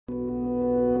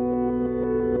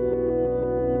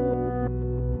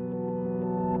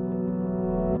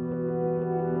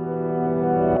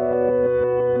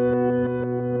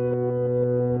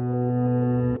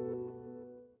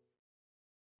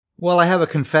Well, I have a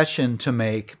confession to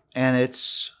make, and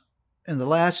it's in the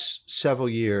last several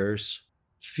years,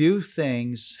 few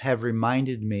things have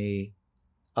reminded me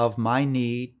of my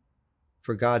need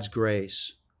for God's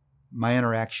grace, my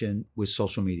interaction with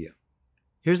social media.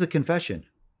 Here's the confession.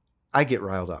 I get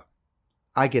riled up.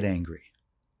 I get angry.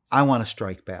 I want to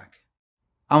strike back.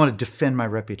 I want to defend my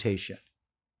reputation.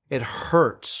 It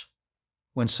hurts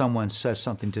when someone says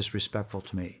something disrespectful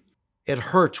to me. It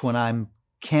hurts when I'm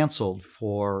canceled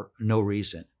for no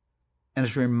reason. And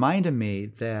it's reminded me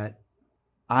that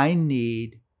I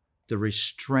need the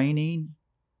restraining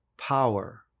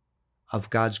power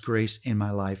of God's grace in my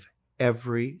life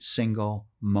every single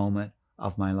moment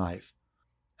of my life.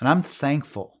 And I'm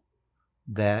thankful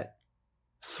that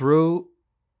through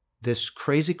this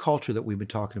crazy culture that we've been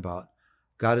talking about,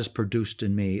 God has produced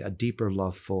in me a deeper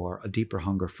love for, a deeper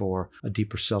hunger for, a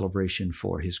deeper celebration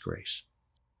for His grace.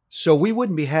 So we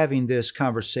wouldn't be having this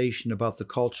conversation about the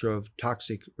culture of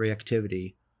toxic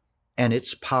reactivity and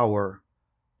its power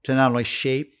to not only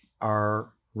shape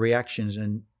our reactions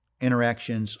and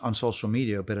interactions on social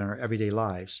media, but in our everyday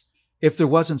lives, if there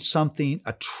wasn't something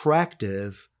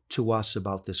attractive to us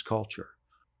about this culture.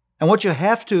 And what you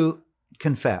have to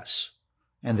confess,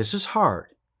 and this is hard,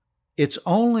 it's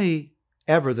only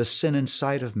ever the sin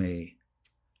inside of me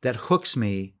that hooks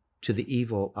me to the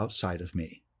evil outside of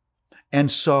me. And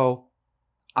so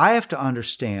I have to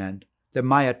understand that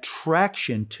my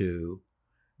attraction to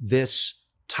this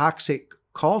toxic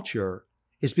culture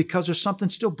is because there's something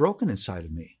still broken inside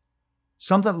of me.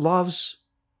 Something that loves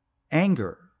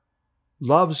anger,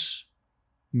 loves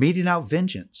meting out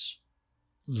vengeance,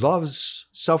 loves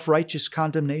self-righteous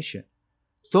condemnation.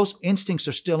 Those instincts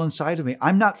are still inside of me.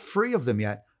 I'm not free of them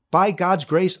yet. By God's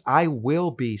grace, I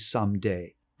will be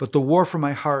someday. But the war for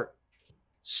my heart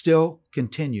still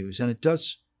continues, and it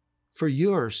does for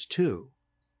yours too.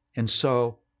 And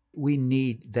so we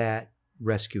need that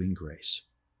rescuing grace.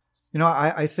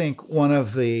 I think one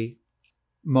of the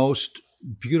most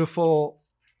beautiful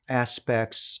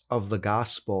aspects of the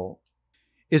gospel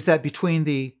is that between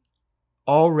the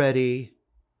already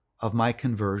of my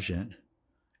conversion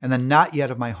and the not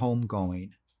yet of my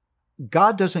homegoing,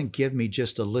 God doesn't give me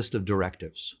just a list of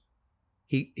directives.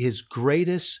 His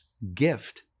greatest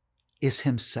gift is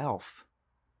Himself.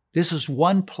 This is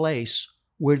one place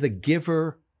where the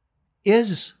giver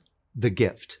is the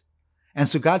gift. And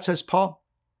so God says, Paul,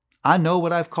 I know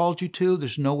what I've called you to.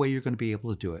 There's no way you're going to be able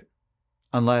to do it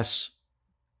unless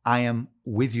I am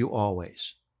with you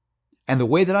always. And the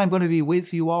way that I'm going to be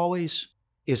with you always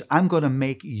is I'm going to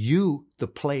make you the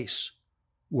place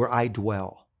where I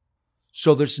dwell.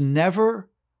 So there's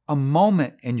never a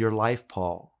moment in your life,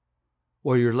 Paul,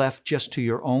 where you're left just to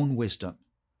your own wisdom,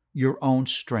 your own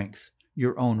strength,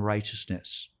 your own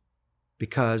righteousness,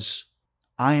 because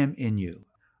I am in you.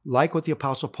 Like what the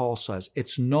Apostle Paul says,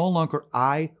 it's no longer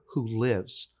I who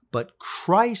lives, but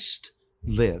Christ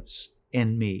lives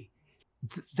in me.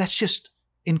 That's just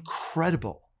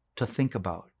incredible to think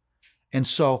about. And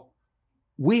so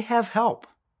we have help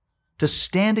to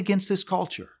stand against this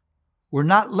culture. We're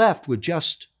not left with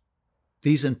just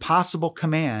these impossible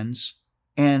commands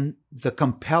and the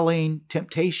compelling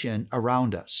temptation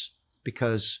around us,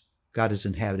 because God has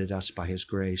inhabited us by His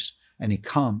grace, and He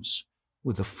comes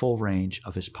with the full range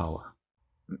of His power.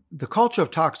 The culture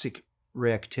of toxic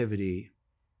reactivity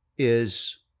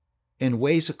is in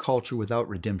ways a culture without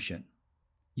redemption.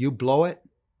 You blow it,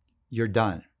 you're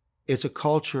done. It's a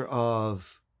culture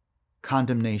of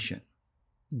condemnation.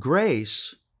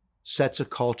 Grace sets a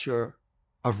culture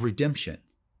of redemption.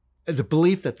 The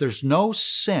belief that there's no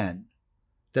sin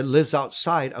that lives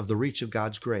outside of the reach of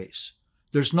God's grace.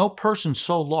 There's no person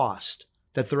so lost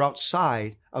that they're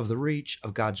outside of the reach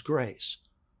of God's grace.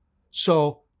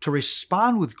 So to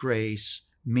respond with grace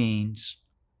means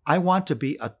I want to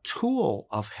be a tool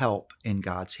of help in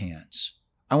God's hands.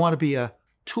 I want to be a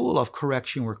tool of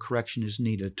correction where correction is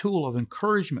needed, a tool of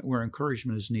encouragement where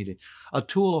encouragement is needed, a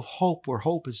tool of hope where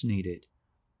hope is needed,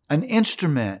 an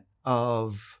instrument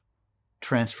of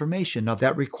transformation. Now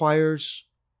that requires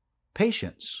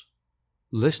patience,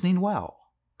 listening well,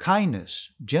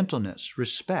 kindness, gentleness,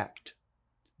 respect.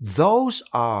 Those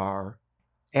are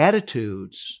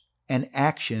attitudes and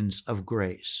actions of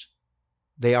grace.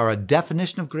 They are a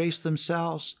definition of grace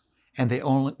themselves, and they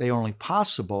only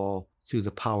possible through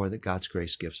the power that God's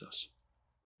grace gives us.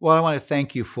 Well, I want to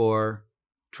thank you for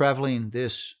traveling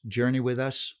this journey with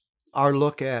us. Our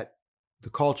look at the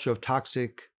culture of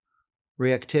toxic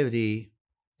reactivity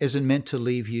isn't meant to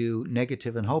leave you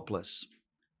negative and hopeless,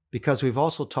 because we've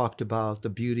also talked about the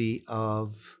beauty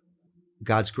of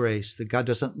God's grace, that God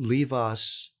doesn't leave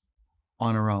us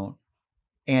on our own.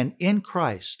 And in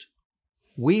Christ,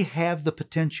 we have the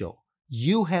potential.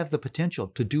 You have the potential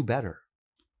to do better.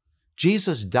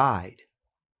 Jesus died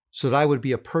so that I would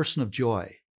be a person of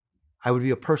joy. I would be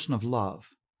a person of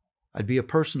love. I'd be a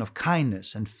person of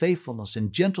kindness and faithfulness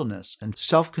and gentleness and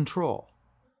self-control.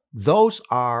 Those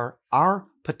are our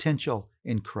potential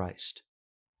in Christ.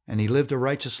 And he lived a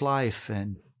righteous life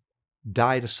and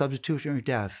died a substitutionary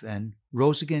death and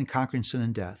rose again conquering sin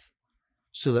and death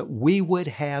so that we would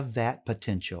have that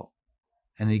potential.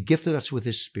 And he gifted us with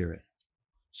his Spirit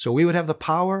so we would have the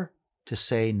power to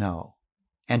say no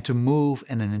and to move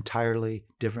in an entirely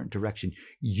different direction.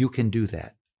 You can do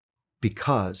that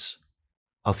because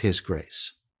of his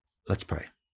grace. Let's pray.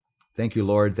 Thank you,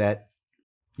 Lord, that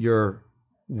your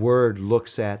word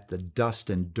looks at the dust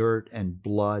and dirt and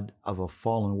blood of a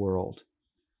fallen world,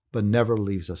 but never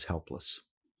leaves us helpless,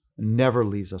 never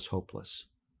leaves us hopeless,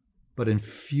 but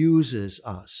infuses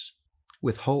us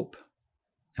with hope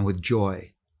and with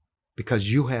joy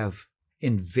because you have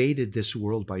invaded this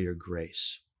world by your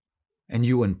grace, and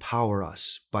you empower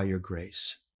us by your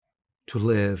grace to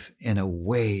live in a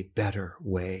way better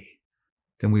way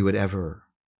than we would ever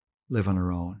live on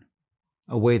our own,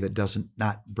 a way that doesn't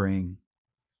not bring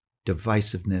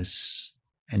divisiveness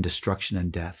and destruction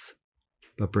and death,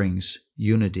 but brings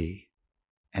unity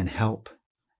and help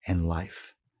and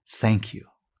life. Thank you.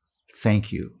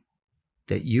 Thank you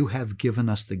that you have given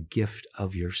us the gift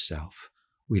of yourself.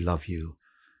 We love you,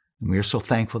 and we are so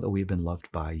thankful that we've been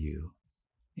loved by you.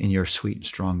 In your sweet and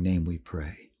strong name we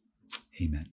pray. Amen.